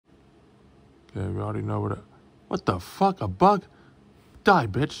Okay, we already know where the... What the fuck? A bug? Die,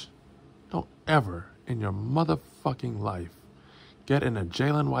 bitch. Don't ever in your motherfucking life get in a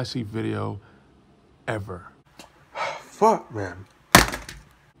Jalen YC video ever. Fuck, man.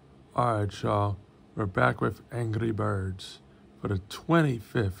 Alright, y'all. We're back with Angry Birds for the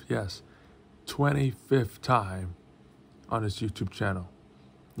 25th, yes, 25th time on this YouTube channel.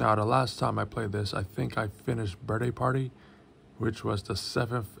 Now, the last time I played this, I think I finished Birthday Party, which was the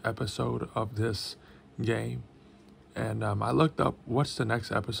 7th episode of this game. And I looked up what's the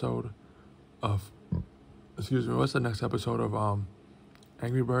next episode of, what's the next episode of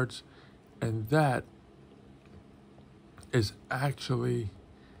Angry Birds? And that is actually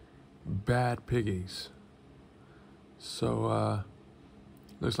Bad Piggies. So,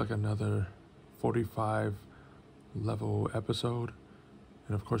 looks like another 45 level episode.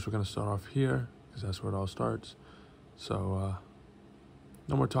 And of course, we're going to start off here because that's where it all starts. So,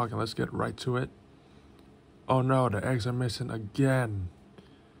 no more talking. Let's get right to it. Oh no, the eggs are missing again.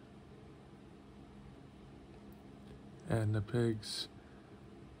 And the pigs,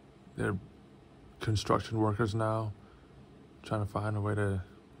 they're construction workers now, trying to find a way to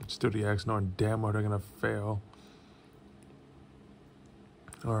steal the eggs, knowing damn well they're going to fail.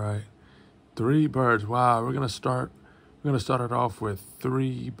 All right, 3 birds. Wow, we're going to start it off with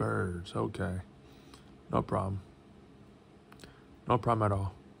 3 birds. Okay, no problem. No problem at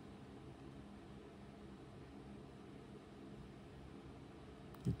all.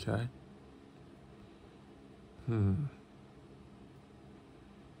 Okay. You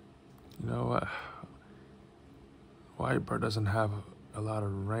know what? Whitebird doesn't have a lot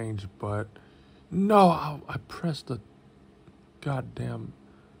of range, but no, I pressed the goddamn.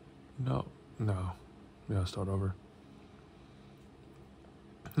 No. Yeah, I'll start over.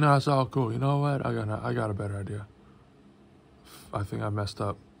 No, it's all cool. You know what? I got a better idea. I think I messed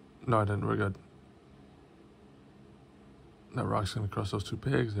up. No, I didn't. We're good. That rock's gonna cross those 2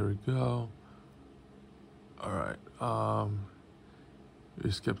 pigs. There we go. All right.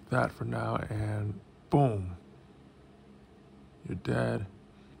 We skip that for now, and boom. You're dead.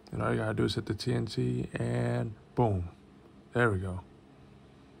 And all you gotta do is hit the TNT, and boom. There we go.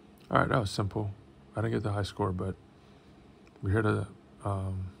 All right, that was simple. I didn't get the high score, but we're here to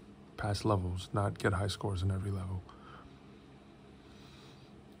pass levels, not get high scores in every level.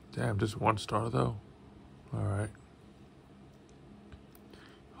 Damn, just 1 star though. All right.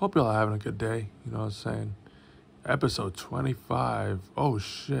 Hope y'all are having a good day. You know what I'm saying? Episode 25. Oh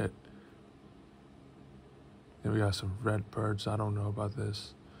shit. Then we got some red birds. I don't know about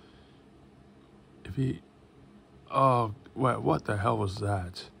this. If he... Oh, wait, what the hell was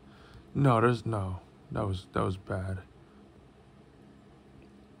that? No, there's no. That was bad.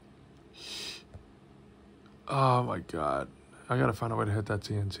 Oh my god. I gotta find a way to hit that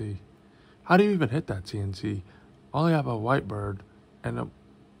TNT. How do you even hit that TNT? I only have a white bird and a...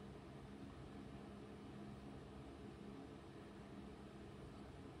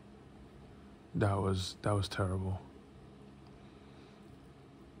 That was terrible.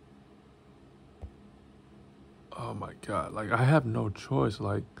 Oh my god, like I have no choice,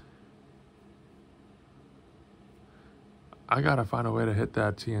 like I gotta find a way to hit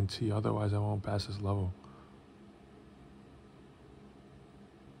that TNT, otherwise I won't pass this level.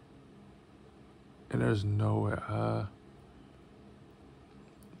 And there's no way, I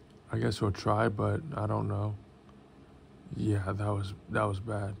guess we'll try, but I don't know. Yeah, that was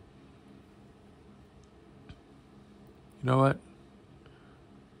bad. You know what?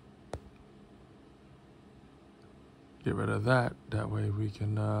 Get rid of that. That way we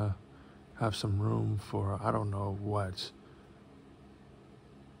can have some room for, I don't know what.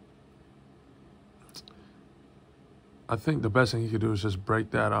 I think the best thing you could do is just break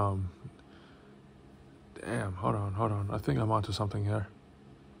that, damn, hold on. I think I'm onto something here.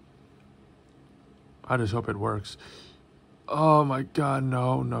 I just hope it works. Oh my god,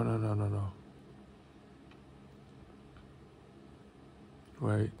 no.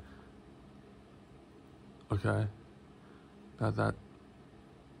 Wait. Okay.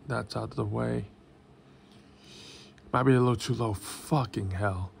 That's out of the way. Might be a little too low. Fucking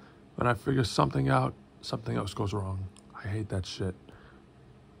hell. When I figure something out, something else goes wrong. I hate that shit.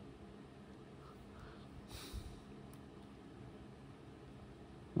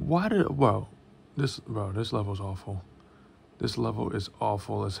 This level's awful. This level is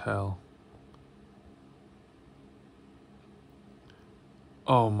awful as hell.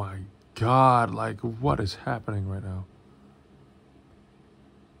 Oh my god, like what is happening right now?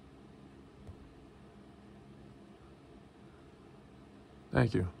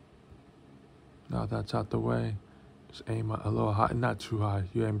 Thank you. Now that's out the way. Just aim a little high, not too high.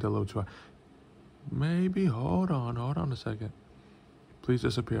 You aimed a little too high. Maybe. Hold on a second. Please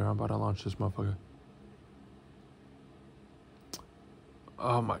disappear. I'm about to launch this motherfucker.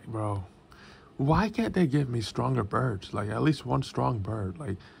 Oh my, bro. Why can't they give me stronger birds? Like, at least one strong bird.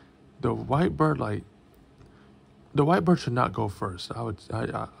 Like, the white bird, like, the white bird should not go first. I would tell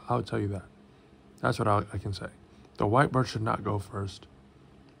you that. That's what I can say. The white bird should not go first.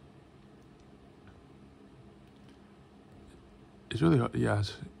 It's really hard.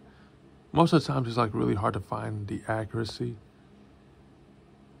 Yes. Most of the times it's like really hard to find the accuracy.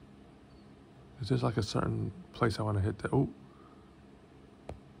 Is there like a certain place I want to hit that? Oh.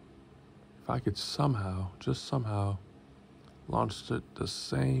 If I could somehow, just somehow, launch it the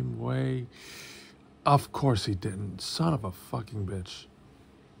same way. Of course he didn't. Son of a fucking bitch.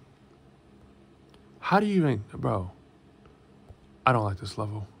 How do you even, bro? I don't like this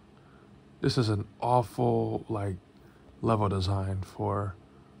level. This is an awful, like, level design for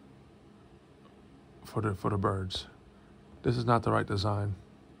the birds. This is not the right design.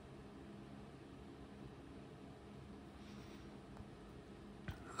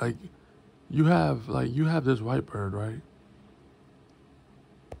 Like, you have this white bird, right?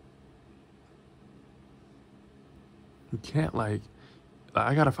 You can't, like,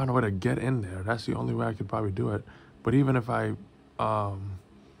 I gotta find a way to get in there. That's the only way I could probably do it. But even if I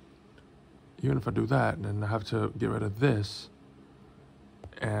do that, then I have to get rid of this.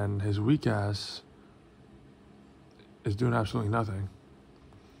 And his weak ass is doing absolutely nothing.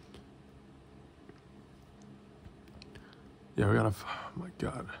 Yeah, we gotta, oh my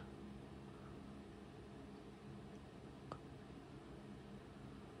God.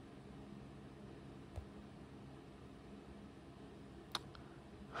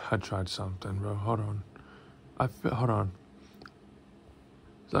 I tried something, bro. Hold on. Hold on.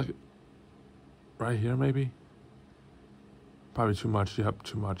 It's like, right here, maybe? Probably too much. Yep,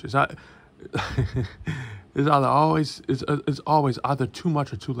 too much. It's not, it's always either too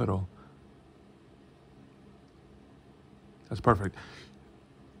much or too little. That's perfect.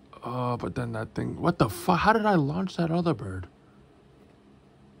 Oh, but then that thing, what the fuck? How did I launch that other bird?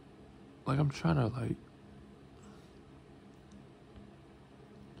 Like, I'm trying to, like,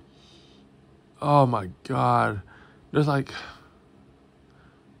 oh my God. There's like,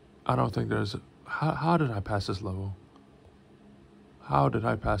 I don't think there's, how did I pass this level? How did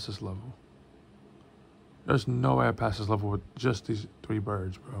I pass this level? There's no way I pass this level with just these 3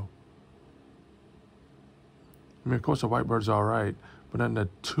 birds, bro. I mean, of course the white bird's all right, but then the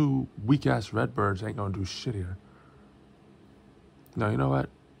 2 weak-ass red birds ain't gonna do shit here. No, you know what?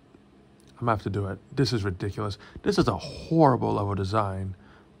 I'm gonna have to do it. This is ridiculous. This is a horrible level design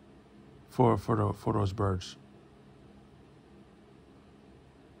for those birds.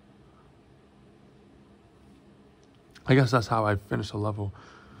 I guess that's how I finish the level.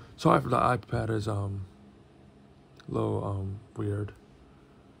 Sorry for the iPad is a little weird.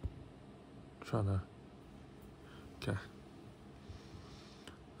 I'm trying to, okay.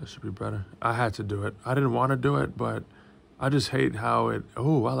 That should be better. I had to do it. I didn't want to do it, but I just hate how it,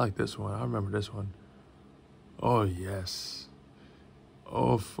 oh, I like this one. I remember this one. Oh, yes.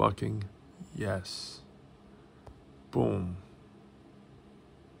 Oh, fucking yes. Boom.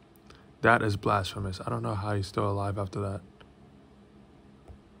 That is blasphemous. I don't know how he's still alive after that.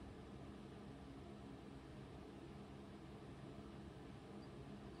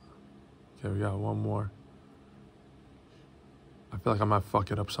 Okay, we got one more. I feel like I might fuck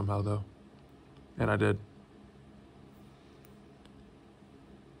it up somehow, though. And I did.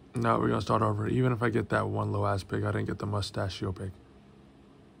 Now we're gonna start over. Even if I get that one low ass pig, I didn't get the mustachio pig.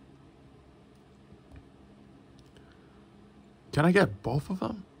 Can I get both of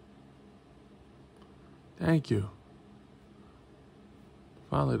them? Thank you.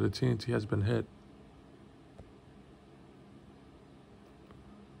 Finally, the TNT has been hit.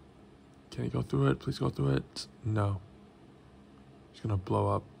 Can he go through it? Please go through it. No. It's gonna blow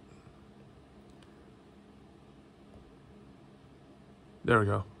up. There we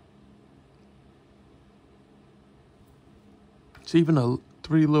go. See, even the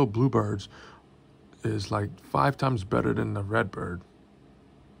 3 little bluebirds is like 5 times better than the red bird.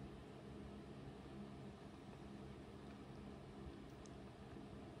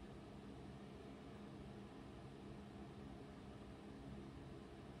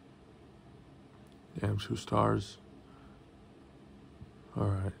 Damn, 2 stars. All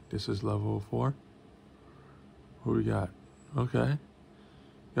right, this is level 4. What we got? Okay.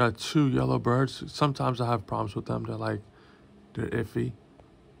 Got 2 yellow birds. Sometimes I have problems with them. They're iffy.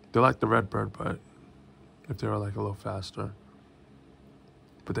 They're like the red bird, but if they were like a little faster.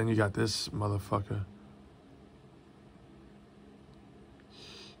 But then you got this motherfucker.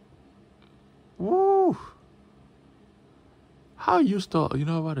 Woo! How are you still? You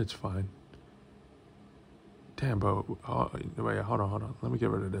know what? It's fine. Damn, bro. Oh, wait, hold on. Let me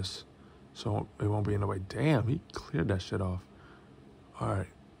get rid of this, so it won't be in the way. Damn, he cleared that shit off. All right.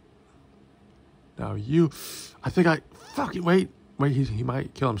 Now you, I think I fucking wait. He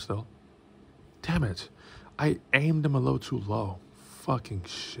might kill him still. Damn it! I aimed him a little too low. Fucking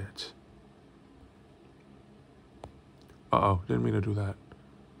shit. Didn't mean to do that.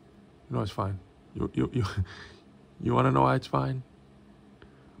 You know it's fine. You want to know why it's fine?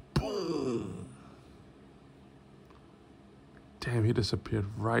 Boom! Damn, he disappeared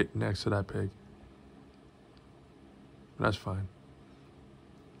right next to that pig. That's fine.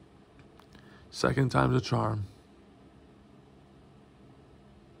 Second time's a charm.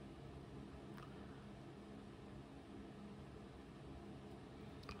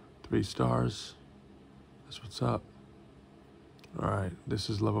 Three stars. That's what's up. All right, this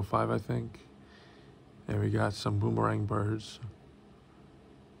is level 5, I think. And we got some boomerang birds.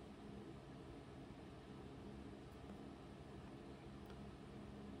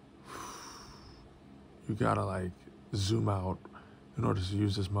 You gotta like zoom out in order to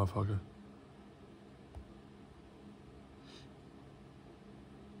use this motherfucker.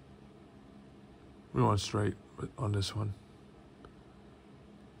 We went straight on this one.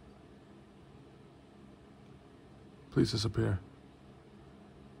 Please disappear.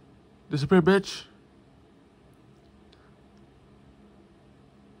 Disappear, bitch.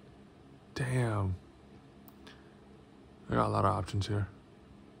 Damn. I got a lot of options here.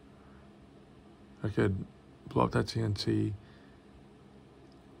 I could blow up that TNT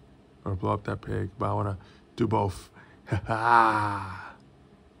or blow up that pig, but I want to do both. Ha!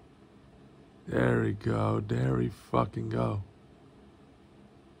 There we go. There we fucking go.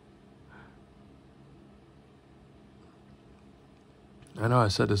 I know I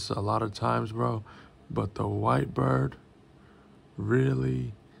said this a lot of times, bro, but the white bird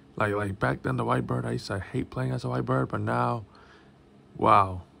really, like back then the white bird, I used to hate playing as a white bird, but now,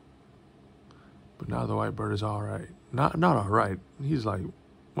 wow. But now the white bird is all right. Not all right. He's like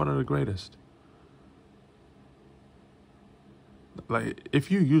one of the greatest. Like,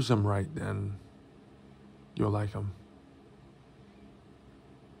 if you use him right, then you'll like him.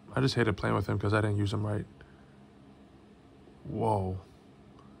 I just hated playing with him because I didn't use him right. Whoa.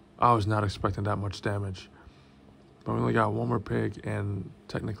 I was not expecting that much damage. But we only got one more pig and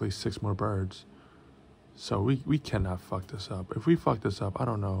technically 6 more birds. So we cannot fuck this up. If we fuck this up, I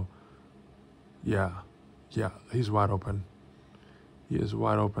don't know. Yeah, he's wide open. He is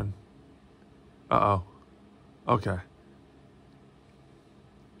wide open. Uh-oh. Okay.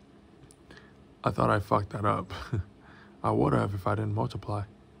 I thought I fucked that up. I would have if I didn't multiply.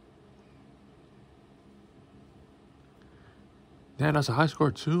 Damn, that's a high score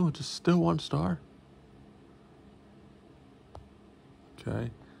too. Just still 1 star.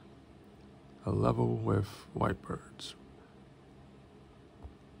 Okay. A level with white birds.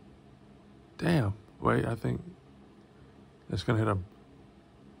 Damn. Wait, I think it's gonna hit a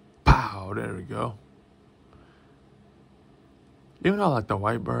pow. There we go. Even though I like the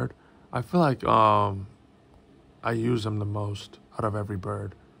white bird, I feel like I use them the most out of every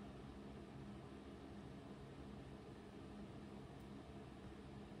bird.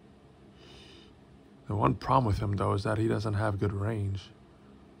 The one problem with him though is that he doesn't have good range.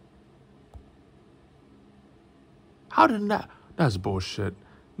 How did that? That's bullshit.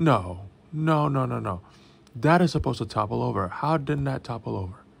 No. That is supposed to topple over. How didn't that topple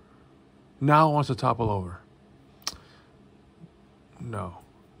over? Now it wants to topple over. No.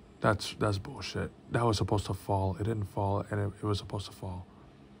 That's bullshit. That was supposed to fall. It didn't fall, and it was supposed to fall.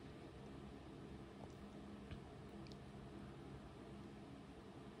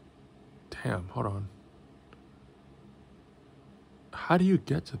 Damn, hold on. How do you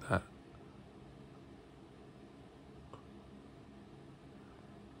get to that?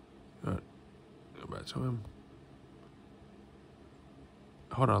 Go back to him.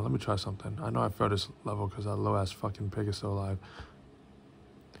 Hold on, let me try something. I know I failed this level because that low-ass fucking pig is still alive.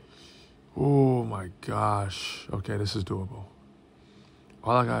 Oh my gosh. Okay, this is doable.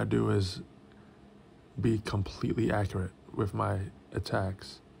 All I gotta do is be completely accurate with my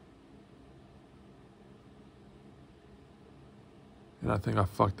attacks. And I think I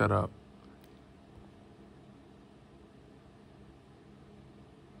fucked that up.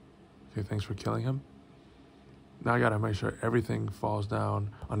 Okay, thanks for killing him. Now I gotta make sure everything falls down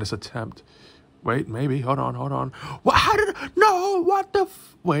on this attempt. Wait, maybe. Hold on. What? How did? No. What the?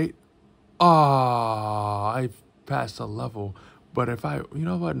 Wait. I passed a level. But if I, you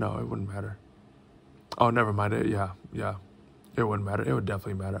know what? No, it wouldn't matter. Oh, never mind. Yeah. It wouldn't matter. It would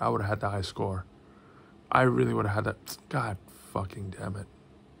definitely matter. I would have had the high score. I really would have had that. God fucking damn it.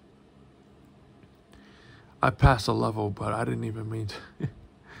 I passed a level, but I didn't even mean to.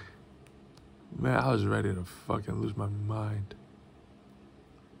 Man, I was ready to fucking lose my mind.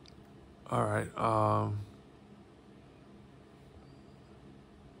 Alright,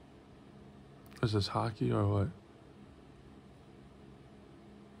 is this hockey or what?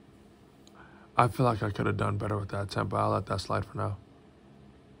 I feel like I could have done better with that attempt, but I'll let that slide for now.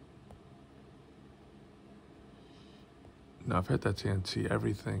 Now, if I hit that TNT,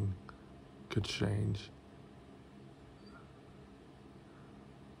 everything could change.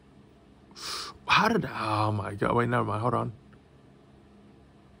 How did... Oh, my God. Wait, never mind. Hold on.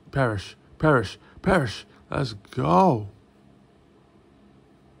 Perish. Perish. Perish. Let's go.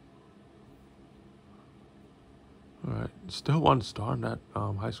 All right. Still 1 star in that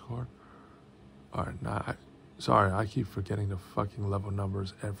high score. All right. Nah, sorry. I keep forgetting the fucking level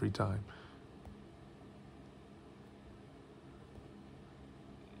numbers every time.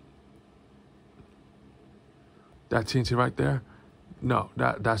 That TNT right there? No,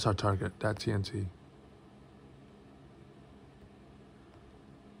 that's our target. That TNT.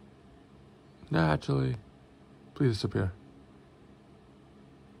 Naturally. Please disappear.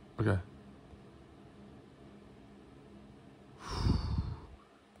 Okay.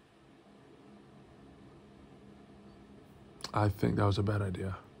 I think that was a bad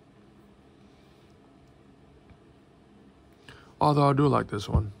idea. Although I do like this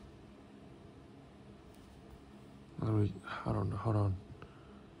one. I don't know, hold on.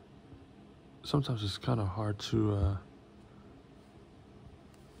 Sometimes it's kind of hard to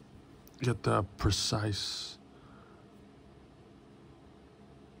get the precise,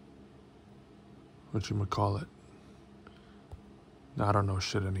 whatchamacallit. No, I don't know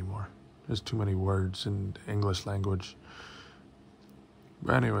shit anymore. There's too many words in the English language.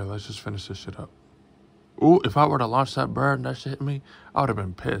 But anyway, let's just finish this shit up. Ooh, if I were to launch that bird and that shit hit me, I would have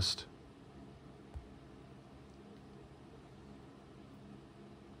been pissed.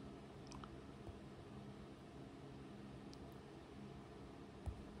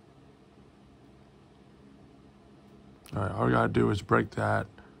 All right, all we gotta do is break that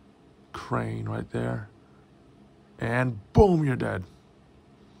crane right there. And boom, you're dead.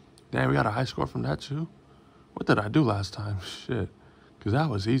 Damn, we got a high score from that too? What did I do last time? Shit, because that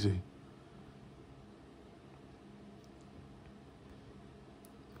was easy.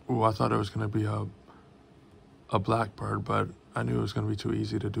 Ooh, I thought it was gonna be a blackbird, but I knew it was gonna be too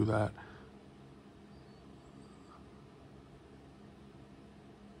easy to do that.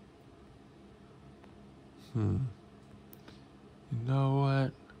 You know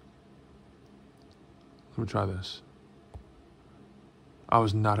what? Let me try this. I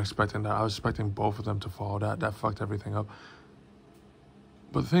was not expecting that. I was expecting both of them to fall. That fucked everything up.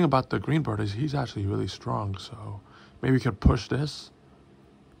 But the thing about the green bird is he's actually really strong, so maybe we could push this?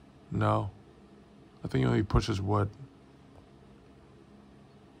 No. I think he only pushes wood.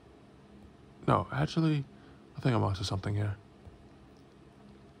 No, actually, I think I'm onto something here.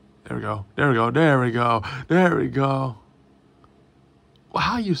 There we go. There we go. There we go. There we go. Well,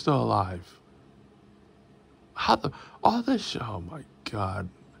 how are you still alive? All this shit, oh my God.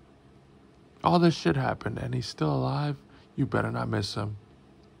 All this shit happened and he's still alive? You better not miss him.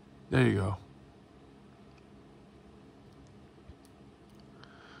 There you go.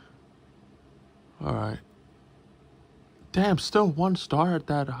 All right. Damn, still 1 star at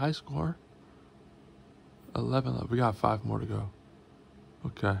that high score. 11, we got 5 more to go.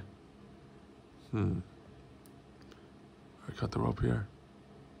 Okay. All right, cut the rope here.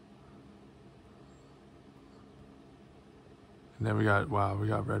 And then we got, wow, we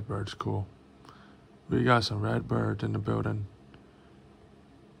got red birds, cool. We got some red birds in the building.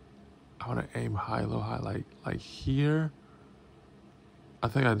 I want to aim high, low, high, like here. I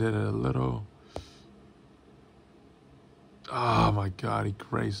think I did it a little. Oh my God, he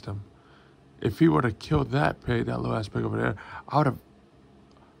grazed him. If he were to kill that pig, that little ass pig over there, I would have.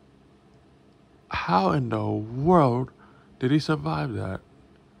 How in the world did he survive that?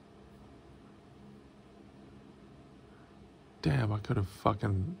 Damn, I could have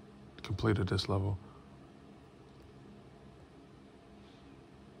fucking completed this level.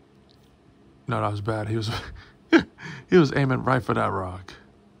 No, that was bad. He was he was aiming right for that rock.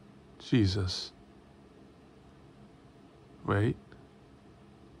 Jesus. Wait.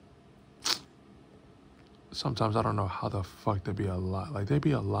 Sometimes I don't know how the fuck they be alive. Like, they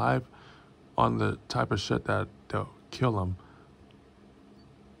be alive on the type of shit that they'll kill them.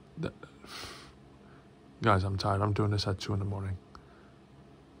 Guys, I'm tired. I'm doing this at 2 in the morning.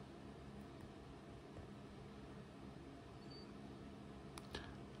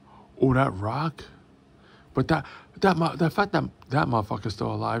 Oh, that rock? But The fact that that motherfucker's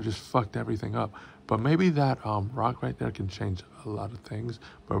still alive just fucked everything up. But maybe that rock right there can change a lot of things.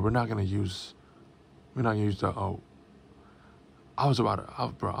 But we're not gonna use the I was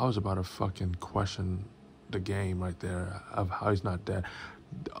about to fucking question the game right there of how he's not dead.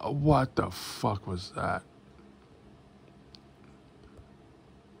 What the fuck was that?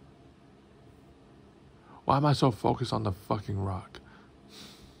 Why am I so focused on the fucking rock?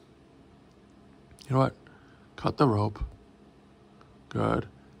 You know what? Cut the rope. Good.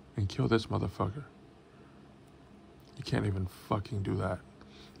 And kill this motherfucker. You can't even fucking do that.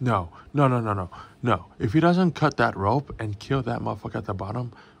 No. If he doesn't cut that rope and kill that motherfucker at the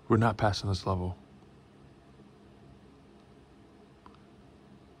bottom, we're not passing this level.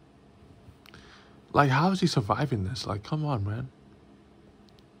 Like, how is he surviving this? Like, come on, man.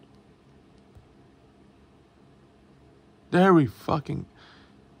 There we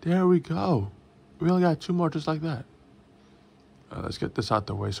go. We only got 2 more just like that. Let's get this out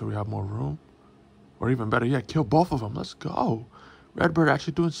the way so we have more room. Or even better yet, kill both of them. Let's go. Redbird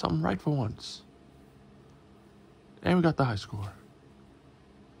actually doing something right for once. And we got the high score.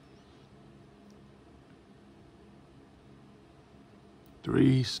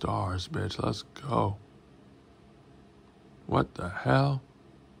 Three stars, bitch. Let's go. What the hell?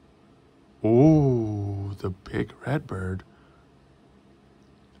 Ooh, the big redbird.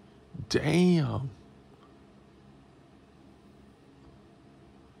 Damn.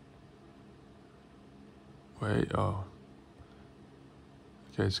 Wait, oh.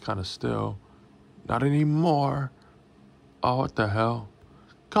 Okay, it's kind of still. Not anymore. Oh, what the hell?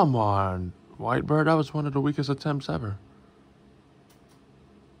 Come on, Whitebird. That was one of the weakest attempts ever.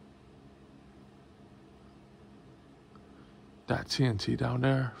 That TNT down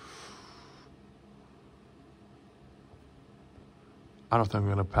there. I don't think I'm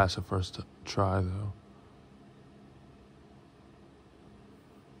going to pass it first try, though.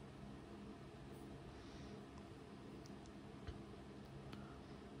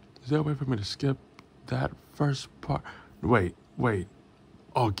 Is there a way for me to skip that first part? Wait.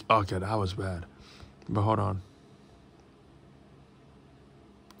 Oh, okay, that was bad. But hold on.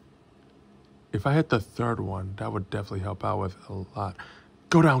 If I hit the third one, that would definitely help out with a lot.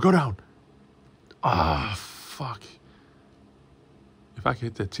 Go down. Ah, fuck. If I could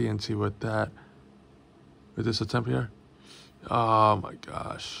hit the TNT with that, with this attempt here. Oh my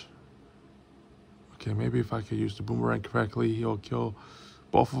gosh. Okay, maybe if I could use the boomerang correctly, he'll kill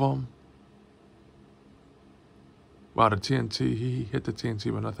both of them. Wow, the TNT, he hit the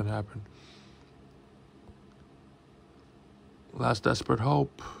TNT but nothing happened. Last desperate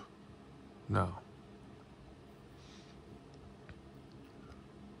hope. No.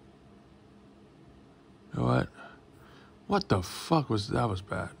 You know what? What the fuck was that? Was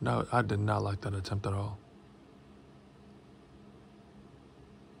bad. No, I did not like that attempt at all.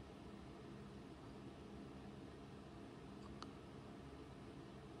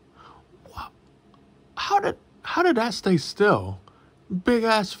 What? How did that stay still? Big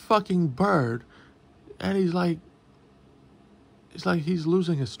ass fucking bird, and he's like he's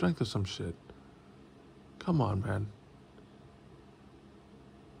losing his strength or some shit. Come on, man.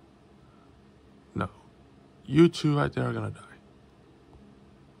 No. You two right there are gonna die.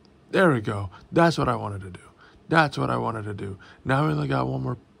 There we go. That's what I wanted to do. Now we only got one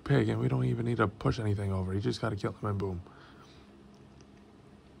more pig and we don't even need to push anything over. You just gotta kill him and boom.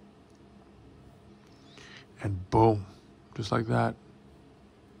 And boom. Just like that.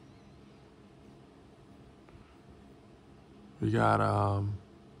 We got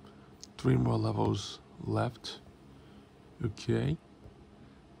 3 more levels left. Okay.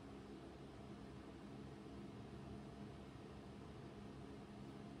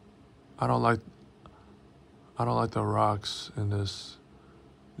 I don't like the rocks in this.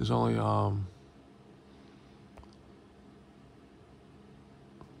 There's only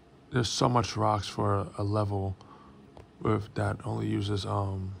there's so much rocks for a level with that only uses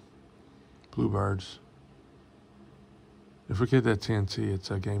bluebirds. If we get that TNT,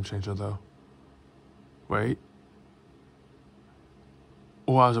 it's a game changer though. Wait.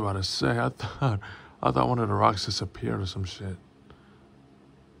 Oh, I was about to say, I thought one of the rocks disappeared or some shit.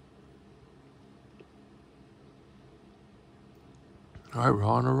 All right, we're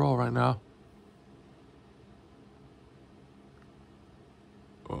on a roll right now.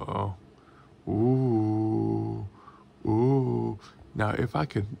 Uh-oh. Ooh. Now, if I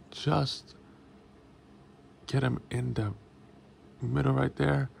could just get him in the middle right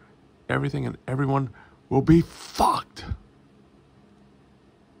there, everything and everyone will be fucked.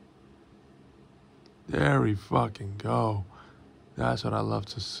 There we fucking go. That's what I love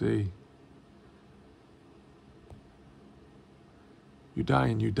to see. You die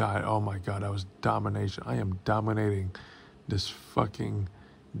and you die. Oh my god, that was domination. I am dominating this fucking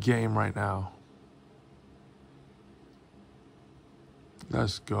game right now.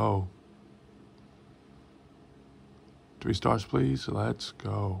 Let's go. 3 stars, please. Let's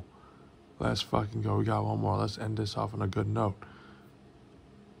go. Let's fucking go. We got one more. Let's end this off on a good note.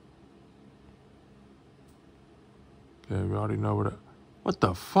 Okay, we already know what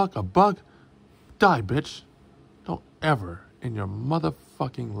the fuck? A bug? Die, bitch. Don't ever in your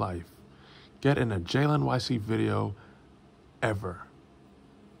motherfucking life get in a Jalen YC video ever.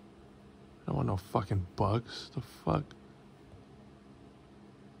 I don't want no fucking bugs. The fuck?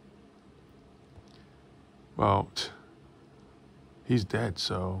 Well, he's dead,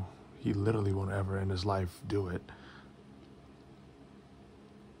 so he literally won't ever in his life do it.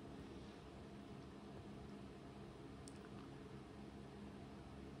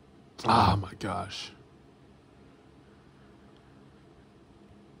 Oh my gosh.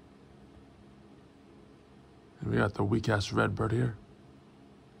 And we got the weak ass Redbird here.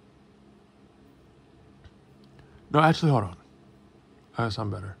 No, actually, hold on. I got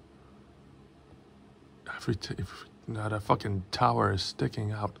something better. Now that fucking tower is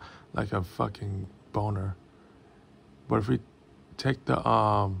sticking out like a fucking boner. But if we take the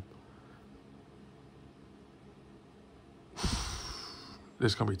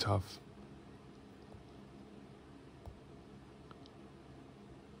this is gonna be tough.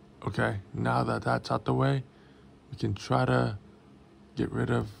 Okay, now that that's out the way, we can try to get rid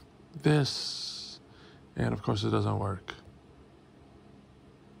of this, and of course it doesn't work.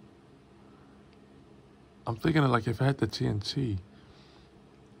 I'm thinking of like if I had the TNT,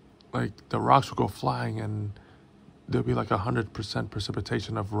 like the rocks would go flying and there'll be like 100%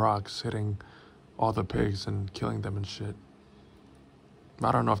 precipitation of rocks hitting all the pigs and killing them and shit.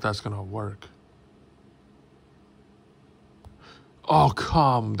 I don't know if that's gonna work. Oh,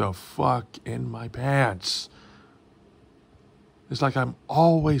 come the fuck in my pants. It's like I'm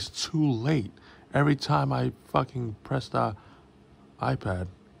always too late every time I fucking press the iPad.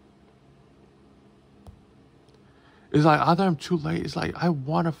 It's like either I'm too late, it's like I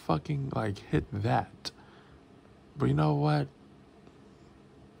want to fucking like hit that. But you know what?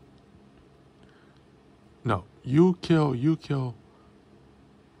 No, you kill.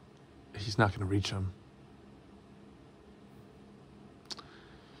 He's not gonna reach him.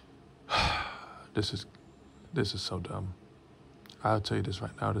 This is so dumb. I'll tell you this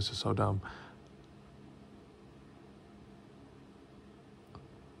right now, this is so dumb.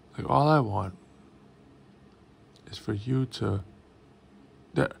 Like all I want is for you to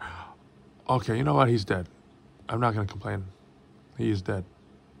okay, you know what? He's dead. I'm not gonna complain. He is dead.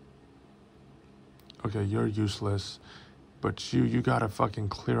 Okay, you're useless, but you gotta fucking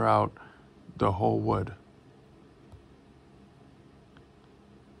clear out the whole wood.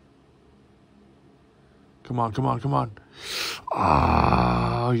 Come on.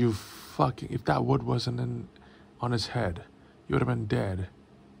 Oh, you fucking... If that wood wasn't on his head, you would have been dead.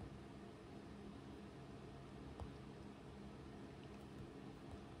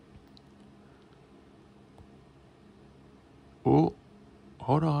 Oh,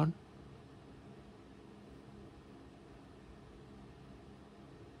 hold on.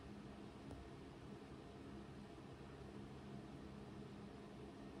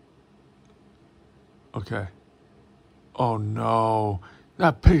 Okay. Oh no,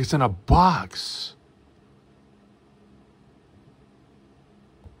 that pig's in a box.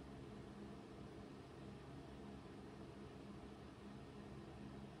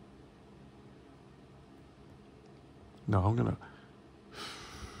 No, I'm gonna...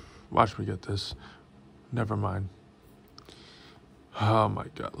 Watch me get this. Never mind. Oh my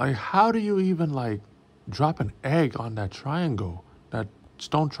god. Like, how do you even, like, drop an egg on that triangle? That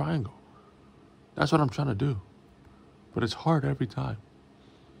stone triangle? That's what I'm trying to do. But it's hard every time.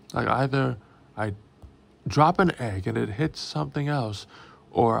 Like, either I drop an egg and it hits something else,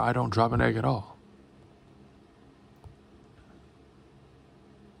 or I don't drop an egg at all.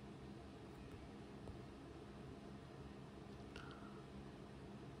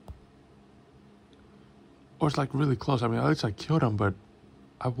 Or it's like really close. I mean, at least I killed him, but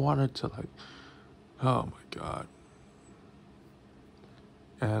I wanted to like, oh my god.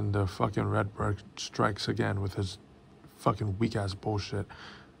 And the fucking Redbird strikes again with his fucking weak ass bullshit.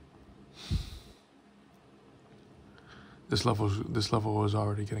 This level was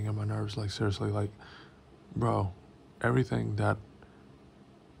already getting on my nerves. Like seriously, like, bro, everything that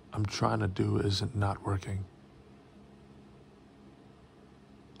I'm trying to do isn't not working.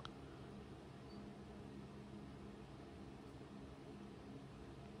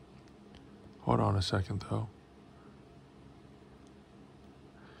 Hold on a second though.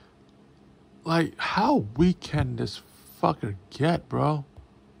 Like, how weak can this fucker get, bro?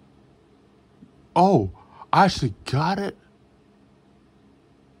 Oh, I actually got it.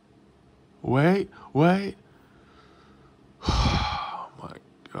 Wait. Oh my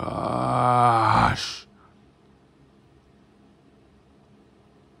gosh.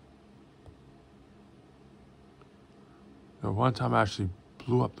 The one time I actually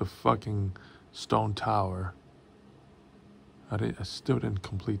blew up the fucking stone tower. I still didn't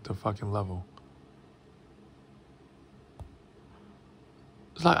complete the fucking level.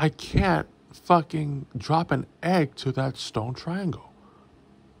 It's like I can't fucking drop an egg to that stone triangle.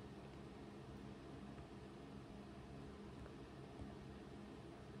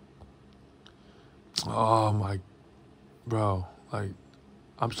 Oh my, bro, like,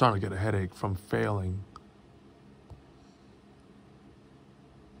 I'm starting to get a headache from failing.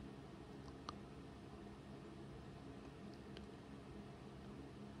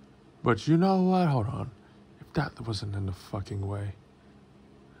 But you know what? Hold on. If that wasn't in the fucking way.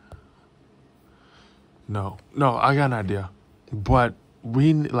 No, I got an idea. But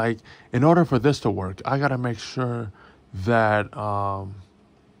like, in order for this to work, I gotta make sure that, hold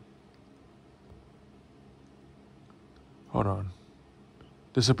on.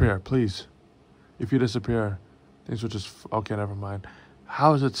 Disappear, please. If you disappear, things will just, okay, never mind.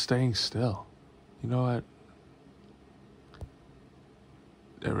 How is it staying still? You know what?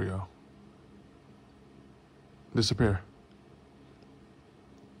 There we go. Disappear.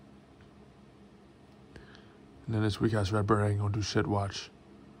 And then this weak ass red bird ain't gonna do shit, watch.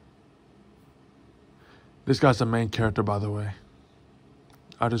 This guy's the main character, by the way.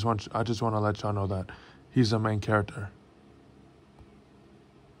 I just want to let y'all know that he's the main character.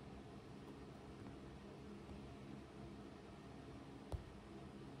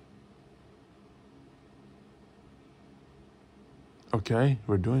 Okay,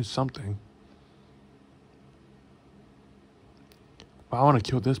 we're doing something. But I want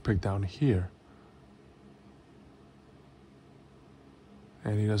to kill this pig down here.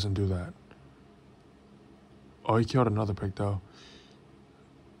 And he doesn't do that. Oh, he killed another pig, though.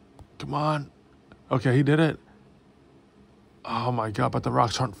 Come on. Okay, he did it. Oh my god, but the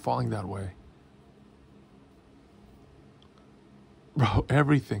rocks aren't falling that way. Bro,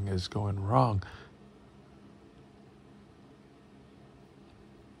 everything is going wrong.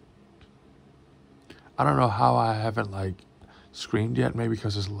 I don't know how I haven't, like, screamed yet, maybe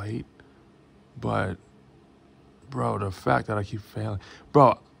because it's late. But, bro, the fact that I keep failing.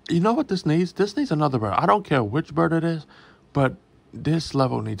 Bro, you know what this needs? This needs another bird. I don't care which bird it is, but this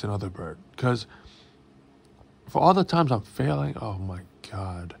level needs another bird. Because for all the times I'm failing, oh my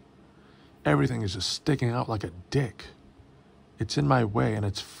god. Everything is just sticking out like a dick. It's in my way and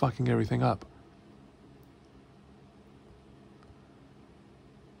it's fucking everything up.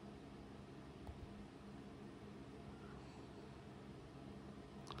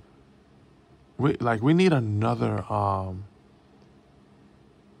 We need another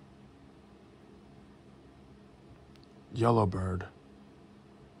yellow bird.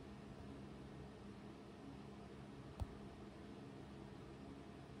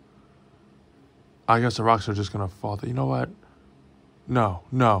 I guess the rocks are just gonna fall. You know what? No.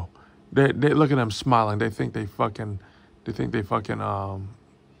 They look at them smiling. They think they fucking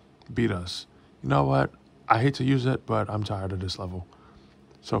beat us. You know what? I hate to use it, but I'm tired of this level.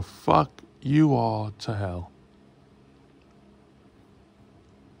 So fuck you all to hell.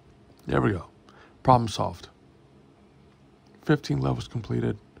 There we go. Problem solved. 15 levels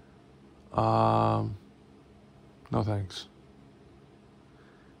completed. No thanks.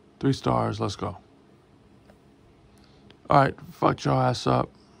 3 stars, let's go. Alright, fuck your ass up.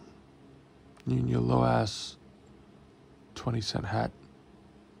 You and your low ass 20-cent hat.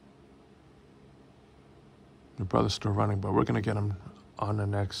 Your brother's still running, but we're gonna get him on the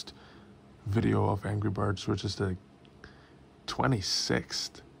next video of Angry Birds, which is the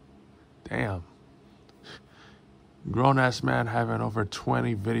 26th. Damn. Grown-ass man having over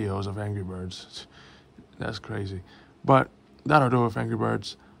 20 videos of Angry Birds. That's crazy. But that'll do it with Angry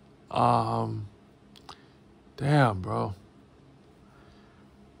Birds. Damn, bro.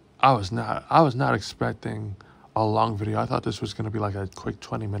 I was not expecting a long video. I thought this was gonna be like a quick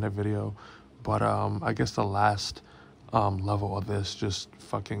 20-minute video. But I guess the last level of this just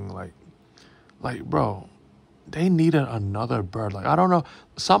fucking like bro, they needed another bird. Like, I don't know,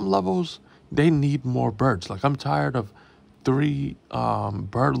 some levels they need more birds. Like, I'm tired of 3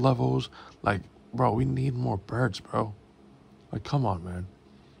 bird levels. Like, bro, we need more birds, bro. Like, come on, man.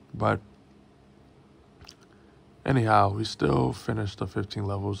 But anyhow, we still finished the 15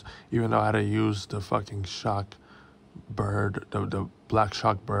 levels, even though I had to use the fucking shock bird, the Black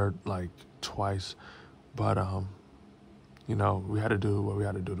Shark bird, like twice. But, you know, we had to do what we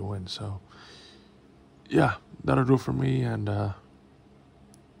had to do to win. So, yeah, that'll do for me, and I'm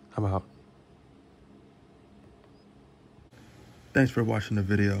out. Thanks for watching the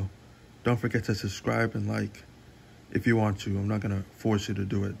video. Don't forget to subscribe and like if you want to. I'm not going to force you to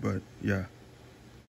do it, but yeah.